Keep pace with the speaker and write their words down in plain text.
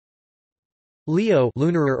LEO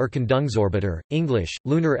Lunar Erkundungsorbiter, English,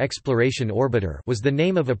 Lunar Exploration Orbiter was the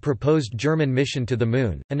name of a proposed German mission to the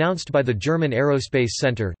Moon, announced by the German Aerospace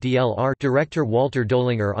Center director Walter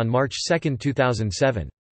Dollinger on March 2, 2007.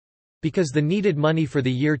 Because the needed money for the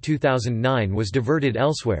year 2009 was diverted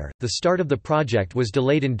elsewhere, the start of the project was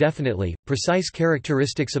delayed indefinitely. Precise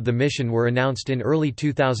characteristics of the mission were announced in early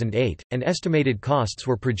 2008, and estimated costs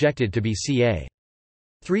were projected to be ca.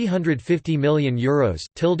 €350 million,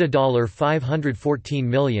 $514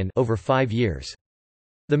 million over 5 years.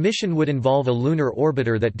 The mission would involve a lunar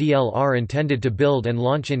orbiter that DLR intended to build and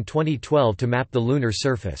launch in 2012 to map the lunar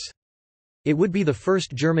surface. It would be the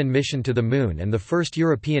first German mission to the Moon and the first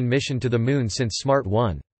European mission to the Moon since SMART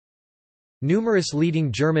 1. Numerous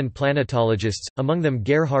leading German planetologists, among them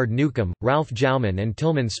Gerhard Newcomb, Ralph Jaumann and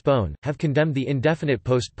Tilman Spohn, have condemned the indefinite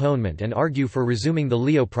postponement and argue for resuming the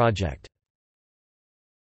LEO project.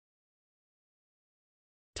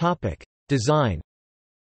 Design.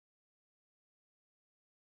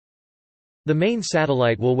 The main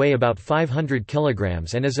satellite will weigh about 500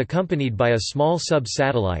 kg and is accompanied by a small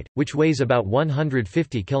sub-satellite, which weighs about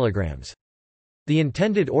 150 kg. The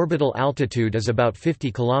intended orbital altitude is about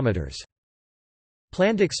 50 km.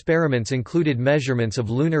 Planned experiments included measurements of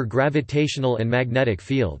lunar gravitational and magnetic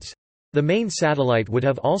fields. The main satellite would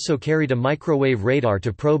have also carried a microwave radar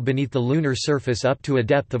to probe beneath the lunar surface up to a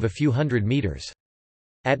depth of a few hundred meters.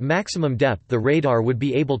 At maximum depth, the radar would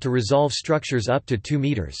be able to resolve structures up to 2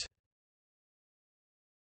 meters.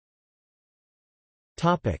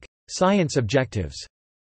 Science objectives.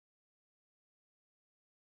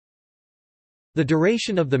 The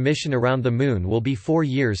duration of the mission around the Moon will be 4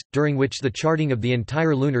 years, during which the charting of the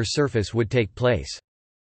entire lunar surface would take place.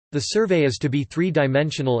 The survey is to be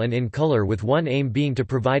three-dimensional and in color, with one aim being to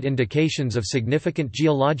provide indications of significant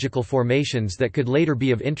geological formations that could later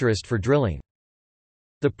be of interest for drilling.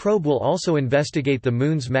 The probe will also investigate the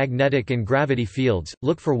Moon's magnetic and gravity fields,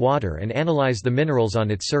 look for water and analyze the minerals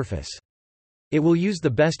on its surface. It will use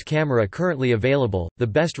the best camera currently available, the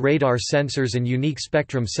best radar sensors and unique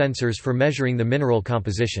spectrum sensors for measuring the mineral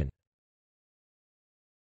composition.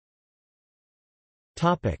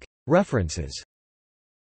 References.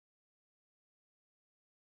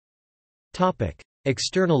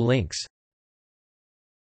 External links.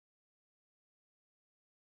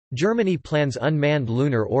 Germany plans unmanned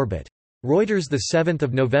lunar orbit. Reuters, 7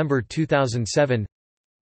 November 2007.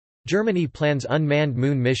 Germany plans unmanned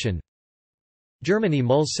Moon mission. Germany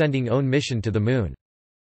mulls sending own mission to the Moon.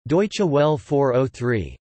 Deutsche Welle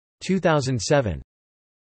 403. 2007.